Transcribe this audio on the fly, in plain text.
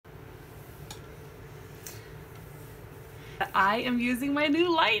I am using my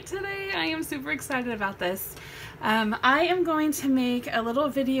new light today. I am super excited about this. I am going to make a little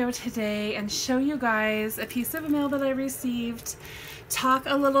video today and show you guys a piece of mail that I received, talk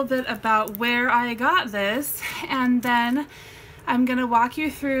a little bit about where I got this, and then I'm going to walk you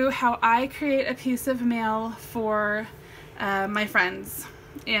through how I create a piece of mail for my friends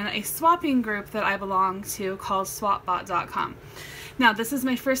in a swapping group that I belong to called swapbot.com. Now, this is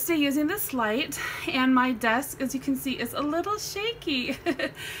my first day using this light, and my desk, as you can see, is a little shaky.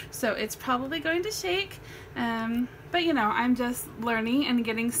 So it's probably going to shake, but you know, I'm just learning and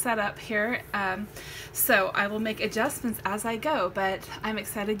getting set up here. So I will make adjustments as I go, but I'm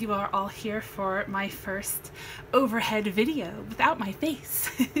excited you are all here for my first overhead video without my face.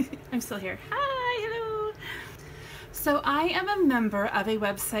 I'm still here. Hi, hello. So I am a member of a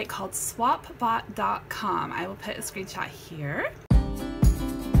website called swapbot.com. I will put a screenshot here.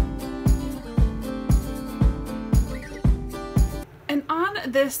 And on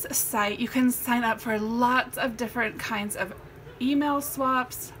this site, you can sign up for lots of different kinds of email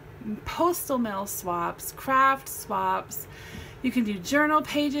swaps, postal mail swaps, craft swaps. You can do journal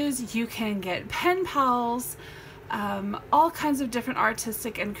pages, you can get pen pals, all kinds of different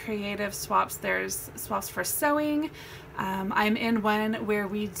artistic and creative swaps. There's swaps for sewing. I'm in one where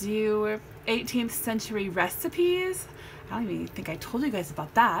we do 18th century recipes. I don't even think I told you guys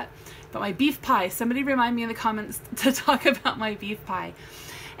about that, but my beef pie, somebody remind me in the comments to talk about my beef pie.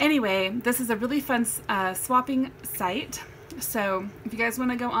 Anyway, this is a really fun swapping site. So if you guys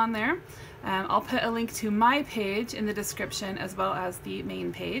want to go on there, I'll put a link to my page in the description as well as the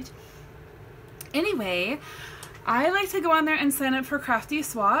main page. Anyway, I like to go on there and sign up for crafty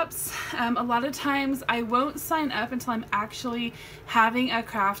swaps. A lot of times I won't sign up until I'm actually having a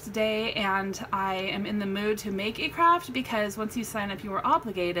craft day and I am in the mood to make a craft, because once you sign up you are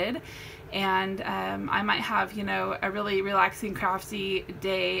obligated, and I might have, you know, a really relaxing crafty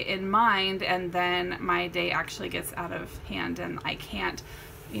day in mind, and then my day actually gets out of hand and I can't,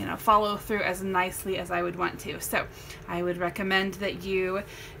 you know, follow through as nicely as I would want to. So I would recommend that you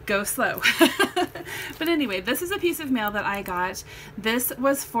go slow. But anyway, this is a piece of mail that I got. This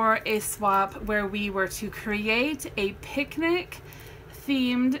was for a swap where we were to create a picnic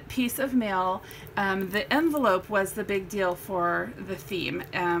themed piece of mail. The envelope was the big deal for the theme.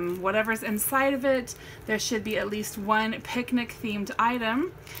 Whatever's inside of it, there should be at least one picnic themed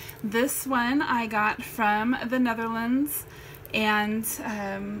item. This one I got from the Netherlands, and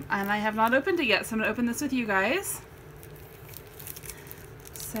I have not opened it yet, so I'm going to open this with you guys.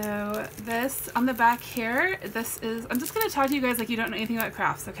 So this on the back here, this is, I'm just going to talk to you guys like you don't know anything about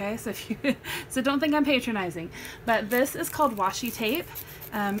crafts, okay? So if you, so don't think I'm patronizing, but this is called washi tape.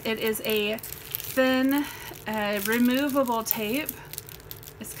 It is a thin, removable tape.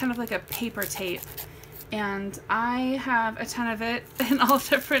 It's kind of like a paper tape, and I have a ton of it in all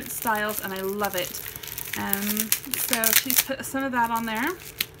different styles, and I love it. So she's put some of that on there.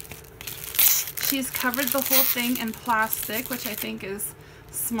 She's covered the whole thing in plastic, which I think is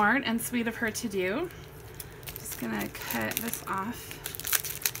smart and sweet of her to do. Just gonna cut this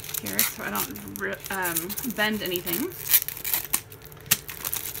off here so I don't bend anything.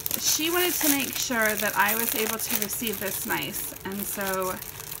 She wanted to make sure that I was able to receive this nice, and so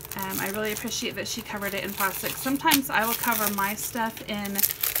I really appreciate that she covered it in plastic. Sometimes I will cover my stuff in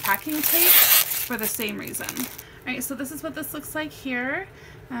packing tape for the same reason. Alright, so this is what this looks like here.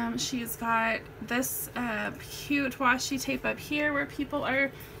 She's got this cute washi tape up here where people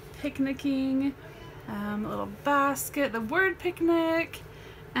are picnicking, a little basket, the word picnic,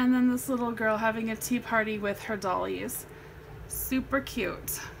 and then this little girl having a tea party with her dollies. Super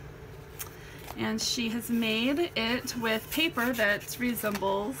cute. And she has made it with paper that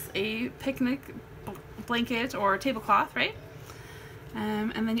resembles a picnic blanket or tablecloth, right?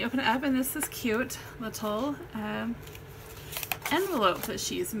 And then you open it up, and this is cute little envelope that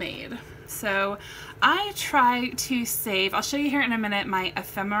she's made. So I try to save, I'll show you here in a minute, my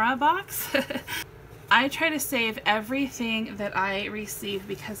ephemera box. I try to save everything that I receive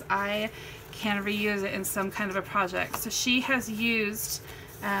because I can reuse it in some kind of a project. So she has used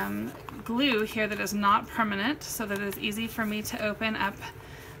glue here that is not permanent, so that it is easy for me to open up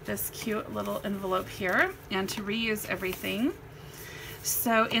this cute little envelope here and to reuse everything.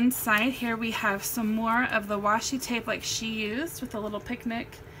 So inside here we have some more of the washi tape like she used with the little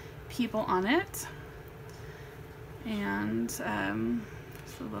picnic people on it. And just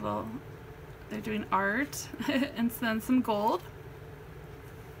a little, they're doing art and then some gold.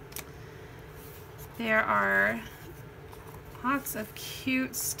 There are lots of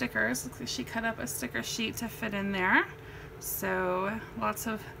cute stickers. Looks like she cut up a sticker sheet to fit in there. So lots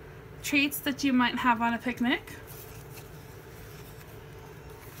of treats that you might have on a picnic.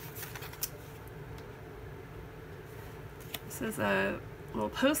 This is a little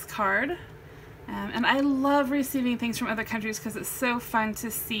postcard. And I love receiving things from other countries because it's so fun to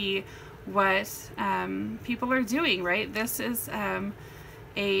see what people are doing, right? This is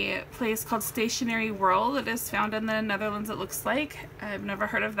a place called Stationery World. It is found in the Netherlands, it looks like. I've never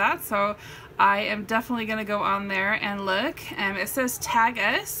heard of that, so I am definitely going to go on there and look. It says tag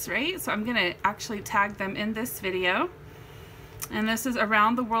us, right? So I'm going to actually tag them in this video. And this is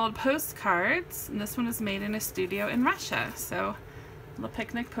Around the World Postcards, and this one is made in a studio in Russia. So a little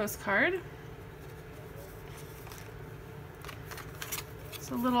picnic postcard. It's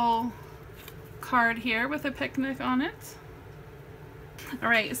a little card here with a picnic on it.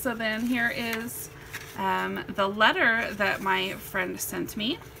 Alright, so then here is the letter that my friend sent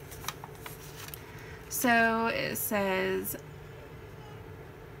me. So it says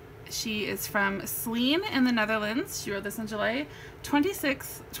she is from Sleen in the Netherlands. She wrote this on July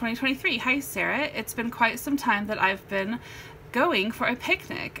 26th, 2023. Hi Sarah, it's been quite some time that I've been going for a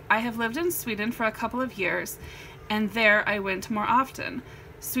picnic. I have lived in Sweden for a couple of years, and there I went more often.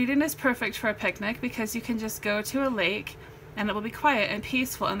 Sweden is perfect for a picnic because you can just go to a lake and it will be quiet and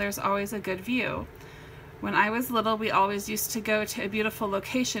peaceful, and there's always a good view. When I was little, we always used to go to a beautiful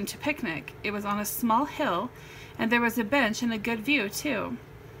location to picnic. It was on a small hill, and there was a bench and a good view too.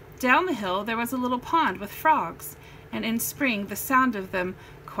 Down the hill, there was a little pond with frogs, and in spring, the sound of them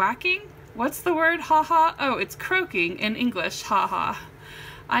quacking? What's the word, ha-ha? Oh, it's croaking in English, ha-ha.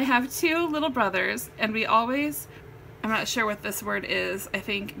 I have 2 little brothers, and we always, I'm not sure what this word is, I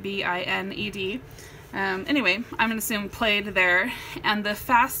think B-I-N-E-D. Anyway, I'm going to assume played there, and the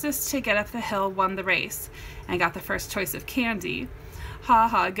fastest to get up the hill won the race and got the first choice of candy. Ha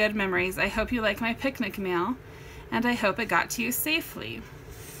ha, good memories. I hope you like my picnic meal, and I hope it got to you safely.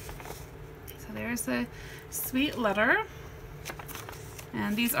 So there's a sweet letter,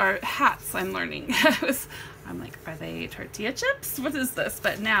 and these are hats, I'm learning. I'm like, are they tortilla chips? What is this?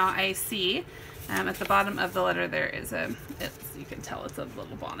 But now I see at the bottom of the letter there is you can tell it's a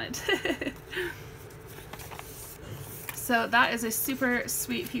little bonnet. So that is a super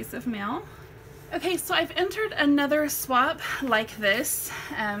sweet piece of mail. Okay, so I've entered another swap like this,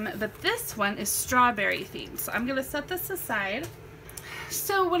 but this one is strawberry themed. So I'm gonna set this aside.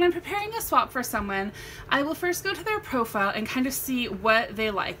 So when I'm preparing a swap for someone, I will first go to their profile and kind of see what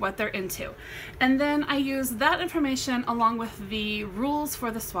they like, what they're into. And then I use that information along with the rules for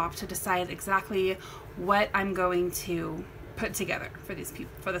the swap to decide exactly what I'm going to put together for these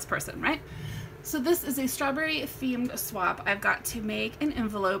people, for this person, right? So this is a strawberry themed swap. I've got to make an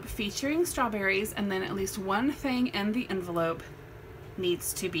envelope featuring strawberries, and then at least one thing in the envelope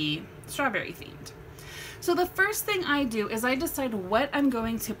needs to be strawberry themed. So the first thing I do is I decide what I'm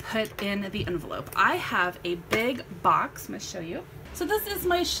going to put in the envelope. I have a big box, I'm going to show you. So this is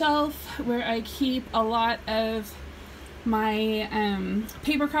my shelf where I keep a lot of my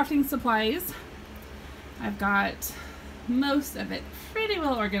paper crafting supplies. I've got most of it pretty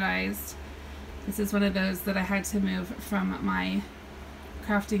well organized. This is one of those that I had to move from my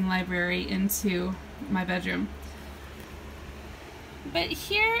crafting library into my bedroom. But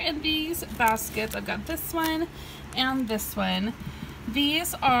here in these baskets, I've got this one and this one.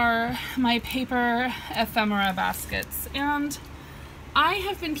 These are my paper ephemera baskets, and I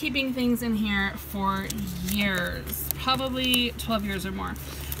have been keeping things in here for years, probably 12 years or more.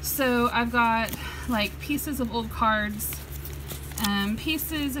 So I've got like pieces of old cards,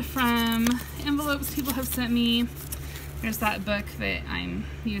 pieces from envelopes people have sent me. There's that book that I'm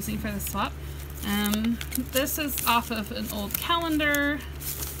using for the swap. This is off of an old calendar.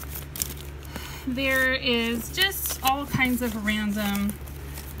 There is just all kinds of random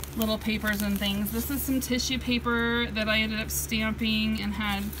little papers and things. This is some tissue paper that I ended up stamping and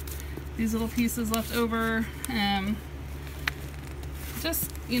had these little pieces left over.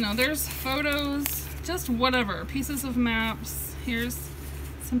 Just, you know, there's photos, just whatever, pieces of maps. Here's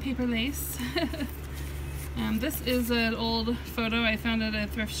some paper lace. This is an old photo I found at a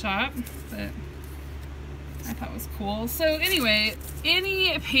thrift shop that I thought was cool. So anyway,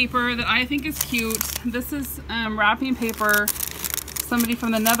 any paper that I think is cute. This is wrapping paper somebody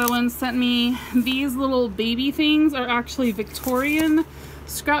from the Netherlands sent me. These little baby things are actually Victorian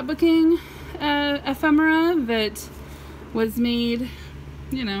scrapbooking ephemera that was made,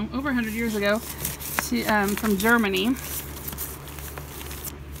 you know, over 100 years ago from Germany.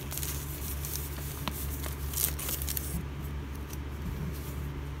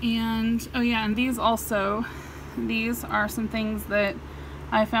 And oh yeah, and these are some things that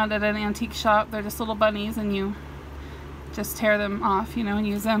I found at an antique shop. They're just little bunnies, and you just tear them off, you know, and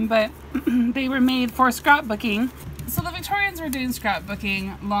use them, but they were made for scrapbooking. So the Victorians were doing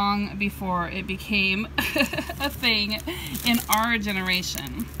scrapbooking long before it became a thing in our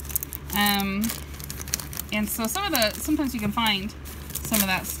generation. And so sometimes you can find some of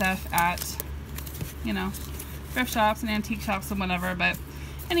that stuff at, you know, thrift shops and antique shops and whatever. But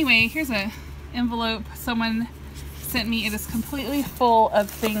anyway, here's a envelope someone sent me. It is completely full of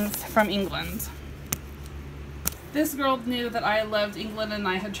things from England. This girl knew that I loved England and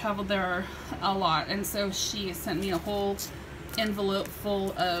I had traveled there a lot, and so she sent me a whole envelope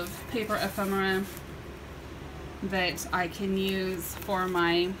full of paper ephemera that I can use for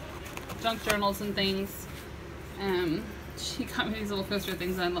my junk journals and things. She got me these little poster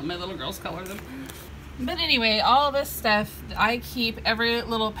things and I let my little girls color them. But anyway, all this stuff, I keep every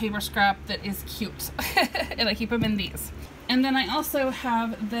little paper scrap that is cute and I keep them in these. And then I also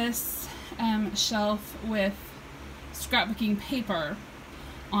have this shelf with scrapbooking paper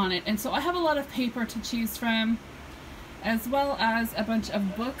on it, and so I have a lot of paper to choose from, as well as a bunch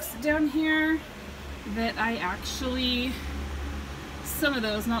of books down here that I actually, some of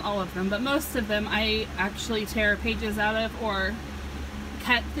those, not all of them, but most of them I actually tear pages out of or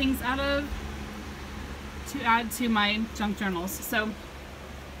cut things out of to add to my junk journals. So I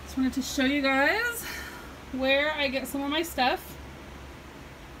just wanted to show you guys where I get some of my stuff.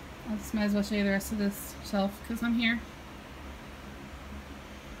 I just might as well show you the rest of this shelf because I'm here.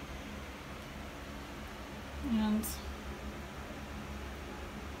 And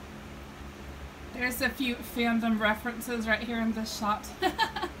there's a few fandom references right here in this shot.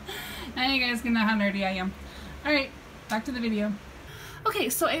 Now you guys can know how nerdy I am. Alright, back to the video. Okay,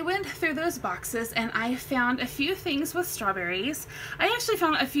 so I went through those boxes and I found a few things with strawberries. I actually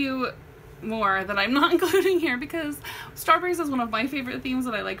found a few more that I'm not including here because strawberries is one of my favorite themes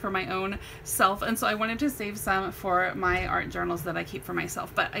that I like for my own self, and so I wanted to save some for my art journals that I keep for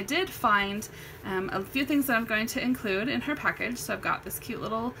myself. But I did find a few things that I'm going to include in her package. So I've got this cute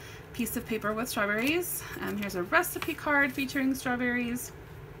little piece of paper with strawberries. Here's a recipe card featuring strawberries.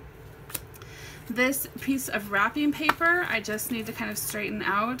 This piece of wrapping paper I just need to kind of straighten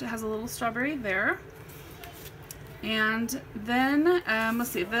out. It has a little strawberry there. And then,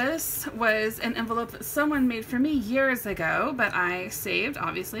 let's see, this was an envelope that someone made for me years ago, but I saved,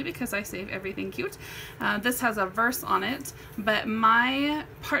 obviously, because I save everything cute. This has a verse on it, but my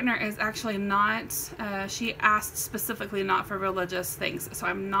partner is actually not, she asked specifically not for religious things, so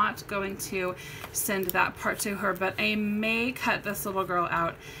I'm not going to send that part to her, but I may cut this little girl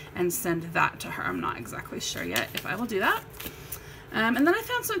out and send that to her. I'm not exactly sure yet if I will do that. And then I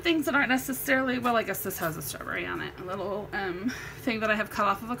found some things that aren't necessarily, well, I guess this has a strawberry on it, a little thing that I have cut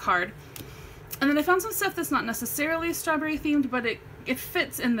off of a card. And then I found some stuff that's not necessarily strawberry themed, but it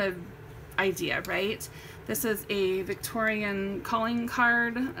fits in the idea, right? This is a Victorian calling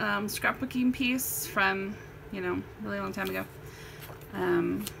card scrapbooking piece from, you know, a really long time ago.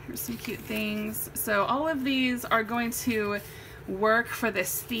 Here's some cute things. So all of these are going to work for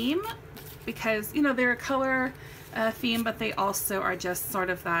this theme because, you know, they're a color theme, but they also are just sort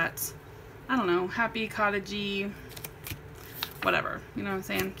of that, I don't know, happy, cottagey, whatever, you know what I'm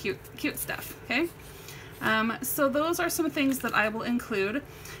saying, cute stuff, okay? So those are some things that I will include.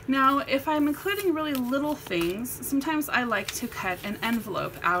 Now, if I'm including really little things, sometimes I like to cut an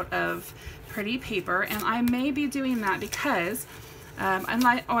envelope out of pretty paper, and I may be doing that because I'm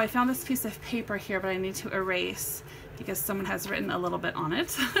like, oh, I found this piece of paper here, but I need to erase because someone has written a little bit on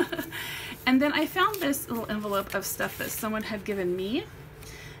it. And then I found this little envelope of stuff that someone had given me.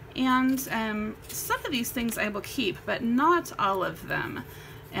 And some of these things I will keep, but not all of them.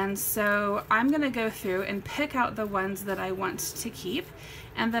 And so I'm going to go through and pick out the ones that I want to keep.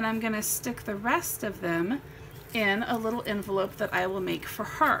 And then I'm going to stick the rest of them in a little envelope that I will make for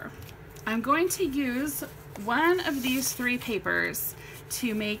her. I'm going to use one of these three papers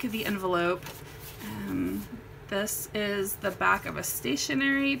to make the envelope. This is the back of a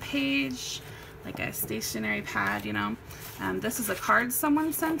stationery page, like a stationery pad, you know. This is a card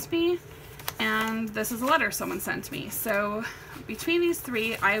someone sent me, and this is a letter someone sent me. So between these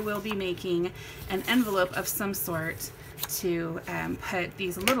three, I will be making an envelope of some sort to put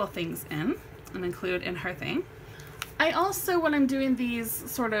these little things in and include in her thing. I also, when I'm doing these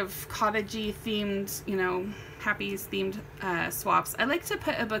sort of cottagey themed, you know, happy themed swaps, I like to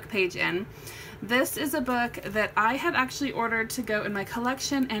put a book page in. This is a book that I had actually ordered to go in my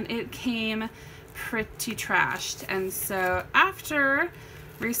collection, and it came pretty trashed. And so after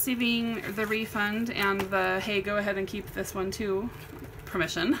receiving the refund and the, hey, go ahead and keep this one too,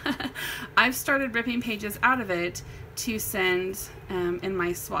 permission, I've started ripping pages out of it to send in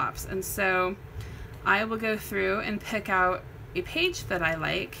my swaps. And so I will go through and pick out a page that I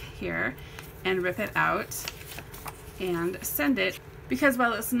like here and rip it out and send it, because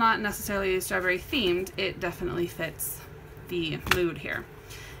while it's not necessarily strawberry themed, it definitely fits the mood here.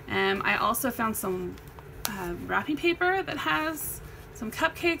 I also found some wrapping paper that has some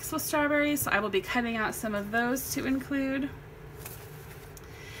cupcakes with strawberries, so I will be cutting out some of those to include.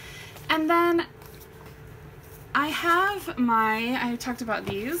 And then I have I talked about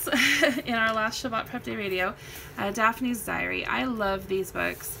these in our last Shabbat Prep Day radio, Daphne's Diary. I love these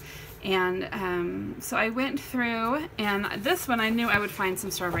books. And so I went through, and this one I knew I would find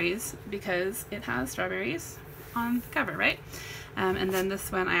some strawberries because it has strawberries on the cover, right? And then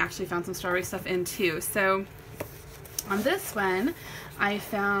this one I actually found some strawberry stuff in too. So on this one I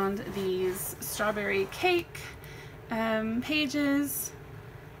found these strawberry cake pages,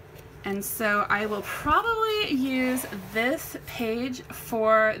 and so I will probably use this page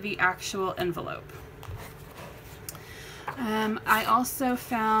for the actual envelope. I also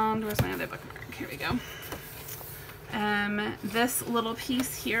found, where's my other bookmark? Here we go. This little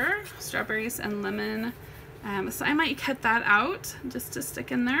piece here, strawberries and lemon. So I might cut that out just to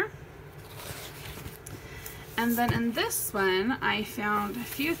stick in there. And then in this one, I found a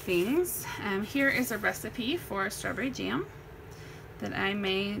few things. Here is a recipe for strawberry jam that I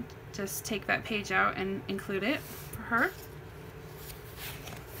may just take that page out and include it for her.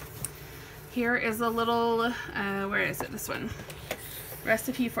 Here is a little, where is it, this one?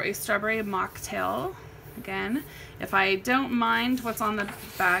 Recipe for a strawberry mocktail. Again, if I don't mind what's on the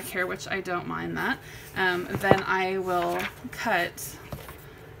back here, which I don't mind that, then I will cut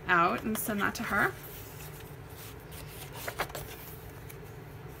out and send that to her.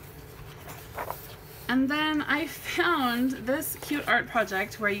 And then I found this cute art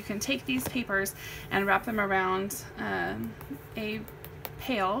project where you can take these papers and wrap them around a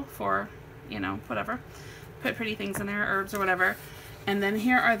pail for, you know, whatever. Put pretty things in there, herbs or whatever. And then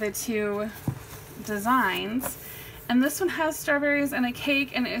here are the two designs. And this one has strawberries and a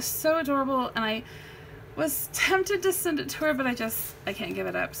cake, and it is so adorable. And I was tempted to send it to her, but I can't give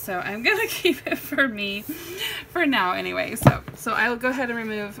it up. So I'm gonna keep it for me for now anyway. So I will go ahead and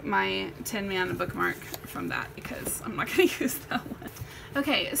remove my Tin Man bookmark from that because I'm not gonna use that one.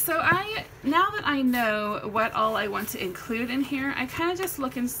 Okay, so now that I know what all I want to include in here, I kind of just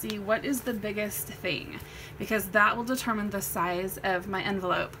look and see what is the biggest thing, because that will determine the size of my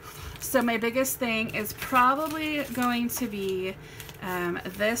envelope. So my biggest thing is probably going to be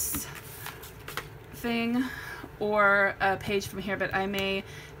this thing or a page from here, but I may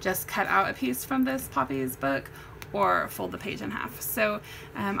just cut out a piece from this Poppy's book or fold the page in half. So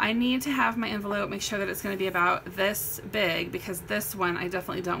I need to have my envelope, make sure that it's going to be about this big, because this one I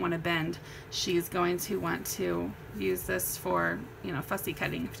definitely don't want to bend. She's going to want to use this for, you know, fussy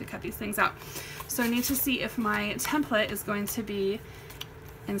cutting to cut these things out. So I need to see if my template is going to be,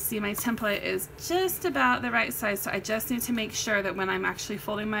 and see my template is just about the right size. So I just need to make sure that when I'm actually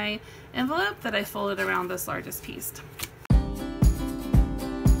folding my envelope that I fold it around this largest piece.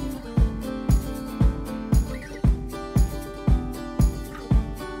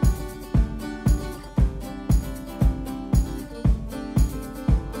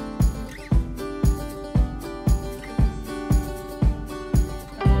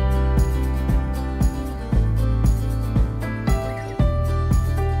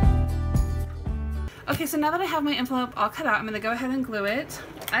 Okay, so now that I have my envelope all cut out, I'm going to go ahead and glue it.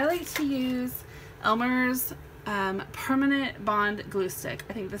 I like to use Elmer's Permanent Bond glue stick.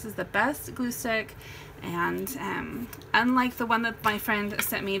 I think this is the best glue stick, and unlike the one that my friend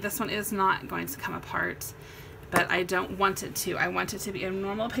sent me, this one is not going to come apart, but I don't want it to. I want it to be a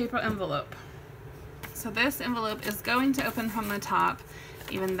normal paper envelope. So this envelope is going to open from the top,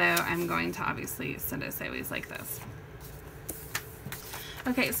 even though I'm going to obviously send it sideways like this.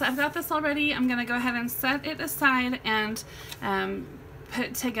 Okay, so I've got this already. I'm going to go ahead and set it aside and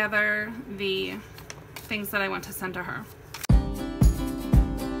put together the things that I want to send to her.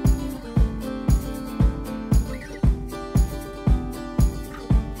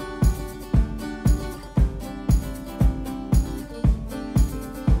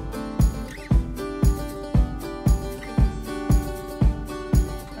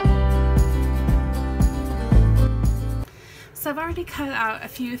 So I've already cut out a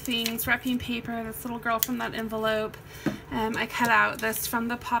few things, wrapping paper, this little girl from that envelope. I cut out this from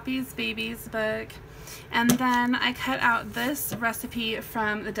the Poppy's Babies book. And then I cut out this recipe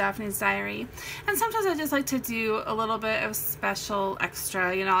from the Daphne's Diary. And sometimes I just like to do a little bit of special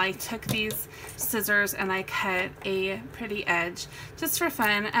extra. You know, I took these scissors and I cut a pretty edge just for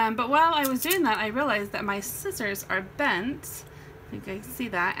fun. But while I was doing that, I realized that my scissors are bent. You guys see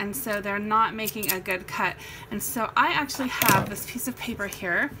that, and so they're not making a good cut. And so I actually have this piece of paper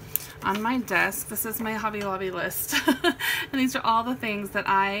here on my desk. This is my Hobby Lobby list. And these are all the things that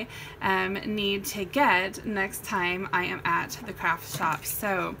I need to get next time I am at the craft shop.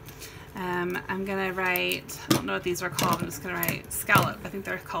 So I'm gonna write, I don't know what these are called, I'm just gonna write scallop. I think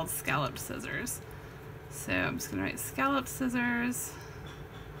they're called scalloped scissors. So I'm just gonna write scalloped scissors.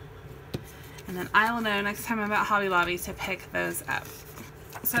 And then I will know next time I'm at Hobby Lobby to pick those up.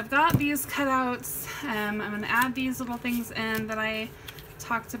 So I've got these cutouts. I'm going to add these little things in that I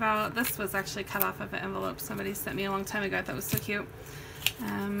talked about. This was actually cut off of an envelope somebody sent me a long time ago. I thought it was so cute.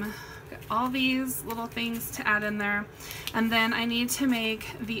 Got all these little things to add in there. And then I need to make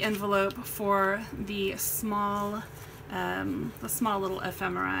the envelope for the small little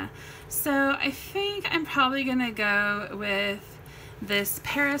ephemera. So I think I'm probably going to go with this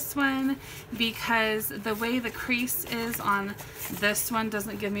Paris one because the way the crease is on this one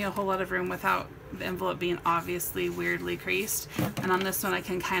doesn't give me a whole lot of room without the envelope being obviously weirdly creased, and on this one I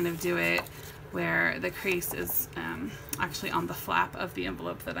can kind of do it where the crease is actually on the flap of the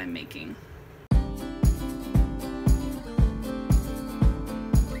envelope that I'm making.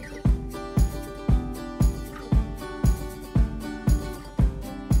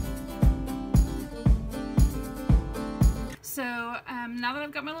 So now that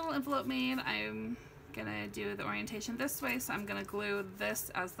I've got my little envelope made, I'm gonna do the orientation this way, so I'm gonna glue this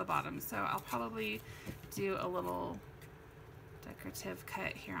as the bottom. So I'll probably do a little decorative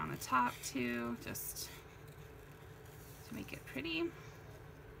cut here on the top too, just to make it pretty.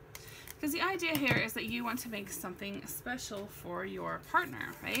 Because the idea here is that you want to make something special for your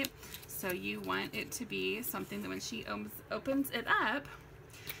partner, right? So you want it to be something that when she opens it up,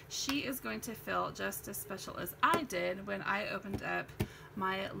 she is going to feel just as special as I did when I opened up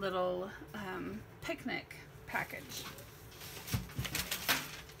my little picnic package.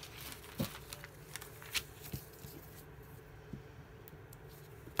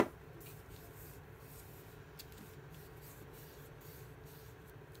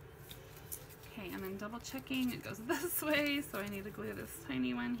 Okay, and then double checking, it goes this way, so I need to glue this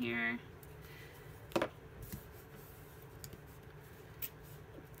tiny one here.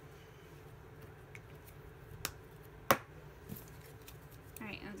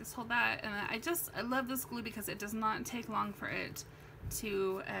 Just hold that, and I love this glue because it does not take long for it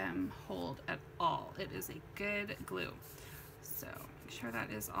to hold at all. It is a good glue. So make sure that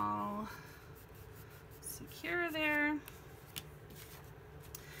is all secure there.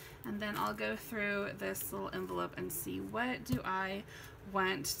 And then I'll go through this little envelope and see what do I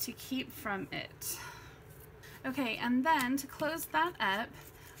want to keep from it. Okay, and then to close that up,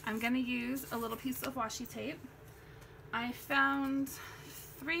 I'm going to use a little piece of washi tape. I found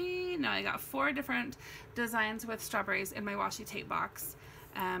I got 4 different designs with strawberries in my washi tape box.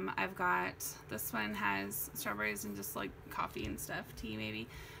 I've got, this one has strawberries and just like coffee and stuff, tea maybe.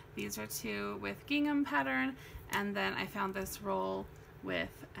 These are 2 with gingham pattern, and then I found this roll with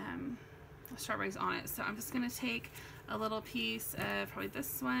strawberries on it. So I'm just going to take a little piece of probably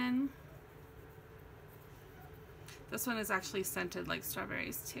this one. This one is actually scented like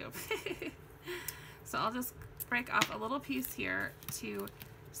strawberries too. So I'll just break off a little piece here to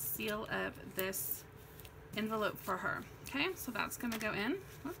seal up this envelope for her. Okay, so that's going to go in.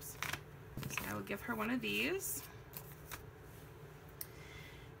 Whoops. So I will give her one of these.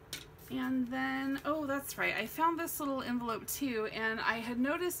 And then, oh, that's right, I found this little envelope too, and I had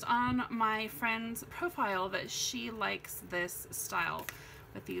noticed on my friend's profile that she likes this style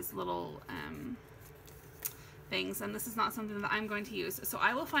with these little things, and this is not something that I'm going to use, so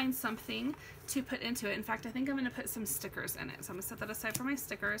I will find something to put into it. In fact, I think I'm going to put some stickers in it, so I'm going to set that aside for my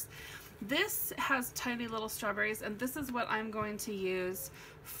stickers. This has tiny little strawberries, and this is what I'm going to use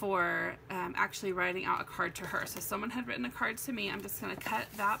for actually writing out a card to her. So someone had written a card to me. I'm just going to cut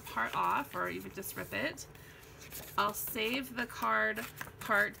that part off, or even just rip it. I'll save the card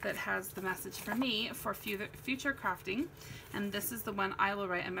part that has the message for me for future crafting, and this is the one I will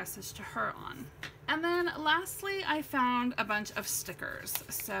write a message to her on. And then lastly, I found a bunch of stickers.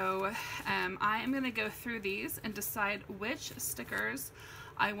 So I am going to go through these and decide which stickers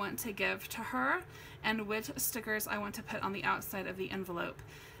I want to give to her and which stickers I want to put on the outside of the envelope.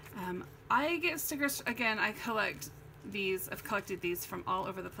 I get stickers, again, I collect these. I've collected these from all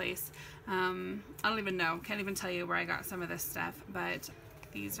over the place. I don't even know, can't even tell you where I got some of this stuff, but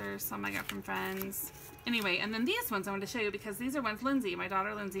these are some I got from friends. Anyway, and then these ones I wanted to show you because these are ones Lindsay, my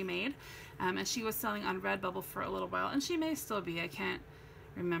daughter Lindsay, made. And she was selling on Redbubble for a little while, and she may still be. I can't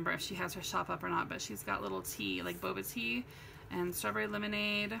remember if she has her shop up or not, but she's got little tea, like boba tea and strawberry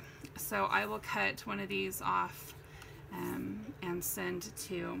lemonade. So I will cut one of these off and send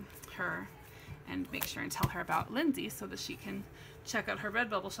to her. and make sure and tell her about Lindsay so that she can check out her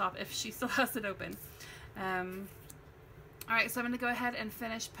Redbubble shop if she still has it open. Alright, so I'm going to go ahead and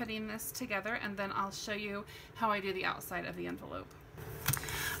finish putting this together, and then I'll show you how I do the outside of the envelope.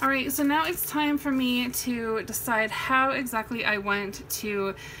 Alright, so now it's time for me to decide how exactly I want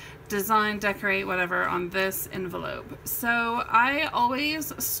to design, decorate, whatever on this envelope. So I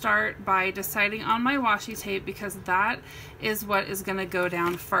always start by deciding on my washi tape because that is what is going to go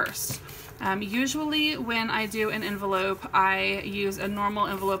down first. Usually when I do an envelope, I use a normal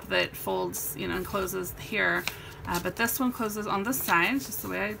envelope that folds, you know, and closes here, but this one closes on the side, just the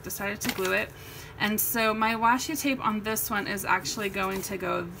way I decided to glue it. And so my washi tape on this one is actually going to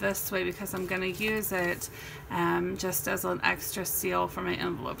go this way because I'm going to use it just as an extra seal for my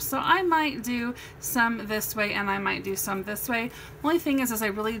envelope. So I might do some this way and I might do some this way. Only thing is I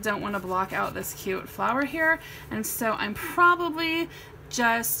really don't want to block out this cute flower here, and so I'm probably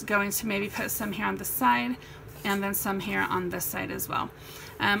just going to maybe put some here on the side and then some here on this side as well.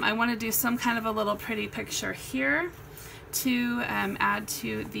 I want to do some kind of a little pretty picture here to add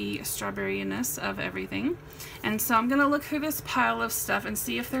to the strawberryness of everything. And so I'm going to look through this pile of stuff and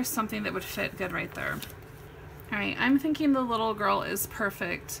see if there's something that would fit good right there. Alright, I'm thinking the little girl is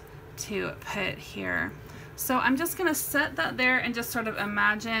perfect to put here. So I'm just going to set that there and just sort of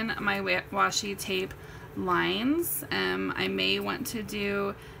imagine my washi tape lines. I may want to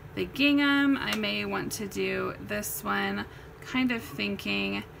do the gingham, I may want to do this one, kind of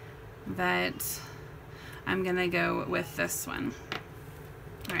thinking that I'm gonna go with this one.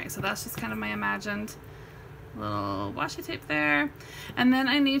 Alright, so that's just kind of my imagined little washi tape there. And then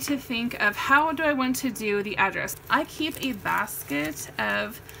I need to think of how do I want to do the address. I keep a basket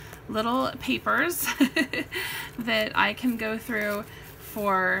of little papers that I can go through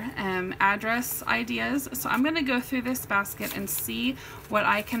for address ideas. So I'm going to go through this basket and see what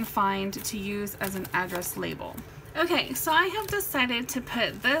I can find to use as an address label. Okay, so I have decided to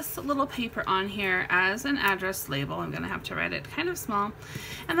put this little paper on here as an address label. I'm going to have to write it kind of small.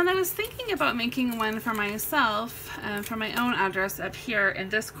 And then I was thinking about making one for myself, for my own address up here in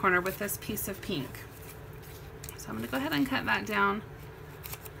this corner with this piece of pink. So I'm going to go ahead and cut that down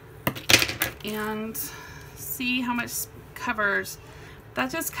and see how much covers. That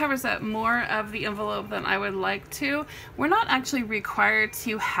just covers up more of the envelope than I would like to. We're not actually required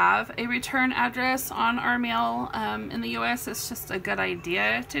to have a return address on our mail in the US. It's just a good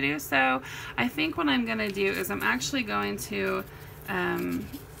idea to do so. I think what I'm going to do is I'm actually going to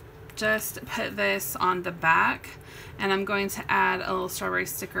just put this on the back, and I'm going to add a little strawberry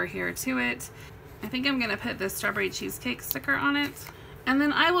sticker here to it. I think I'm going to put this strawberry cheesecake sticker on it. And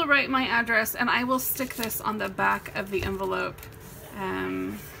then I will write my address and I will stick this on the back of the envelope.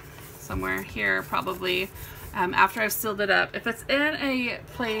 Somewhere here probably after I've sealed it up. If it's in a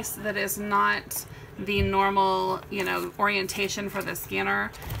place that is not the normal, you know, orientation for the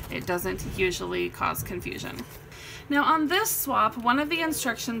scanner, it doesn't usually cause confusion. Now on this swap, one of the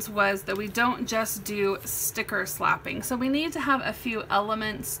instructions was that we don't just do sticker slapping. So we need to have a few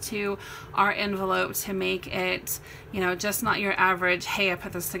elements to our envelope to make it, you know, just not your average, hey, I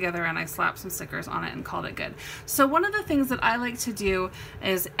put this together and I slapped some stickers on it and called it good. So one of the things that I like to do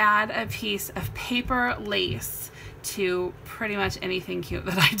is add a piece of paper lace to pretty much anything cute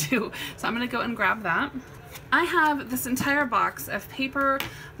that I do. So I'm going to go and grab that. I have this entire box of paper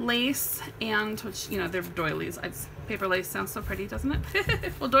lace, and which, you know, they're doilies. Paper lace sounds so pretty, doesn't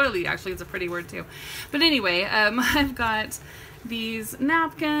it? Well, doily actually is a pretty word too. But anyway, I've got these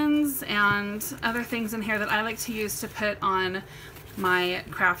napkins and other things in here that I like to use to put on my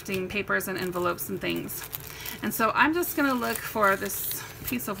crafting papers and envelopes and things. And so I'm just going to look for this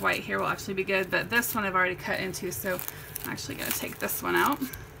piece of white here will actually be good, but this one I've already cut into, so I'm actually going to take this one out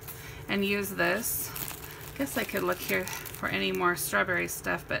and use this. I guess I could look here for any more strawberry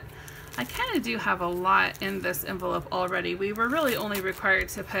stuff, but I kind of do have a lot in this envelope already. We were really only required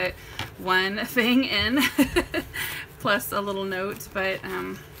to put one thing in plus a little note, but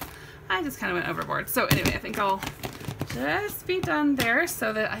I just kind of went overboard. So anyway, I think I'll just be done there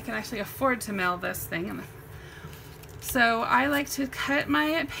so that I can actually afford to mail this thing. So I like to cut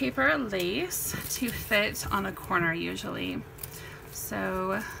my paper lace to fit on a corner usually.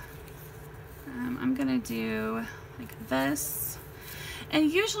 So I'm gonna do like this,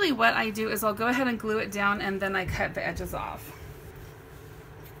 and usually what I do is I'll go ahead and glue it down and then I cut the edges off.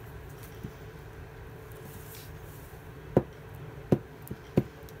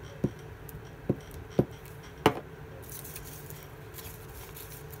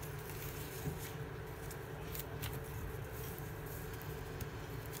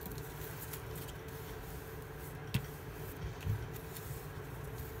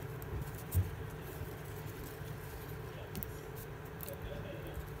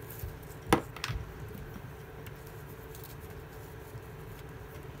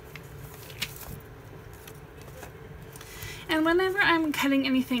 And whenever I'm cutting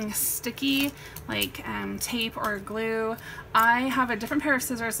anything sticky, like tape or glue, I have a different pair of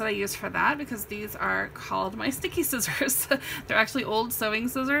scissors that I use for that, because these are called my sticky scissors. They're actually old sewing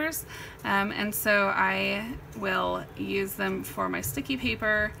scissors, and so I will use them for my sticky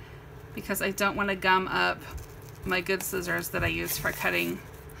paper because I don't want to gum up my good scissors that I use for cutting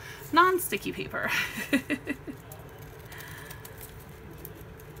non-sticky paper.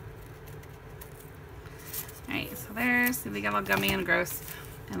 Alright, so there's, they get all gummy and gross,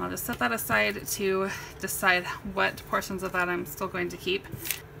 and I'll just set that aside to decide what portions of that I'm still going to keep.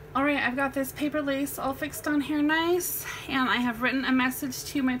 Alright, I've got this paper lace all fixed on here nice, and I have written a message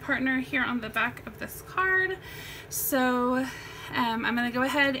to my partner here on the back of this card. So I'm going to go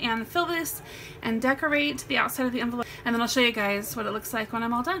ahead and fill this and decorate the outside of the envelope, and then I'll show you guys what it looks like when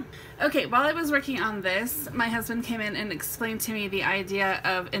I'm all done. Okay, while I was working on this, my husband came in and explained to me the idea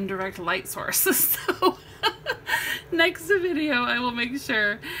of indirect light sources. So next video I will make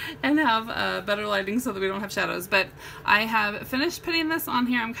sure and have better lighting so that we don't have shadows. But I have finished putting this on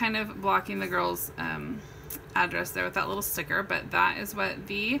here. I'm kind of blocking the girl's address there with that little sticker, but that is what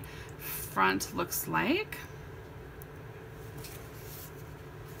the front looks like.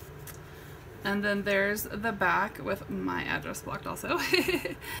 And then there's the back with my address blocked also.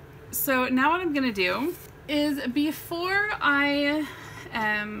 So now what I'm gonna do is, before I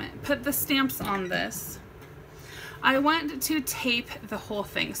put the stamps on this, I want to tape the whole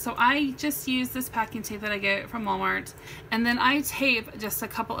thing. So I just use this packing tape that I get from Walmart, and then I tape just a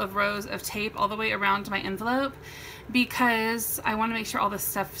couple of rows of tape all the way around my envelope because I want to make sure all this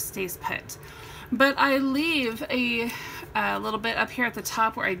stuff stays put. But I leave a little bit up here at the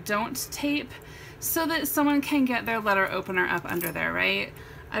top where I don't tape so that someone can get their letter opener up under there, right?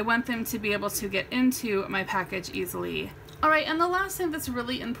 I want them to be able to get into my package easily. Alright, and the last thing that's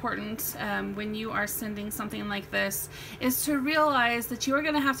really important when you are sending something like this is to realize that you are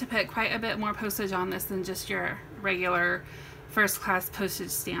going to have to put quite a bit more postage on this than just your regular first class postage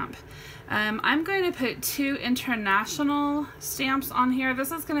stamp. I'm going to put 2 international stamps on here.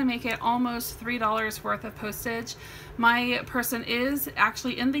 This is going to make it almost $3 worth of postage. My person is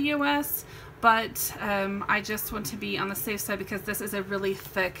actually in the US, but I just want to be on the safe side because this is a really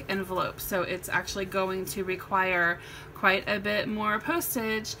thick envelope, so it's actually going to require quite a bit more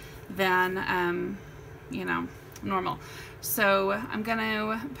postage than you know, normal. So I'm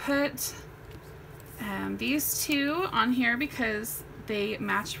gonna put these 2 on here because they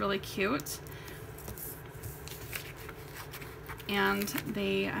match really cute, and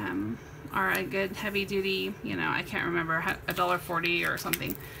they are a good heavy duty, you know, I can't remember, $1.40 or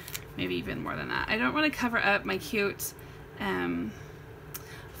something, maybe even more than that. I don't want to cover up my cute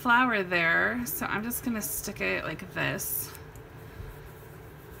flower there, so I'm just gonna stick it like this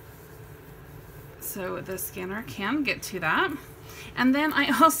so the scanner can get to that. And then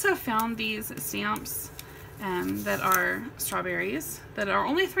I also found these stamps that are strawberries that are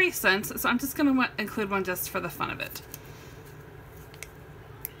only 3 cents, so I'm just gonna include one just for the fun of it.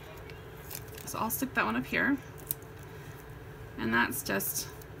 So I'll stick that one up here, and that's just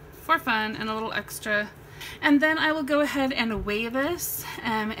for fun and a little extra. And then I will go ahead and weigh this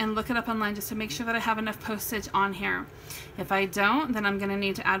and look it up online just to make sure that I have enough postage on here. If I don't, then I'm going to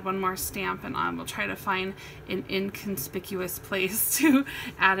need to add one more stamp, and I will try to find an inconspicuous place to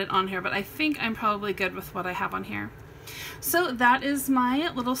add it on here, but I think I'm probably good with what I have on here. So that is my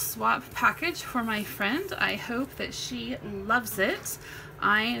little swap package for my friend. I hope that she loves it.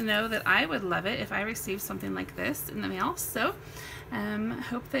 I know that I would love it if I received something like this in the mail. So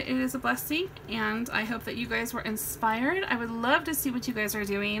hope that it is a blessing, and I hope that you guys were inspired. I would love to see what you guys are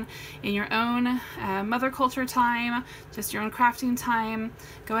doing in your own mother culture time, just your own crafting time.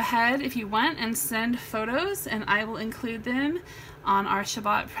 Go ahead if you want and send photos, and I will include them on our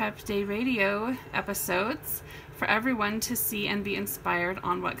Shabbat Prep Day Radio episodes for everyone to see and be inspired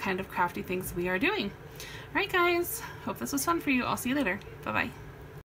on what kind of crafty things we are doing. Alright guys, hope this was fun for you. I'll see you later. Bye bye.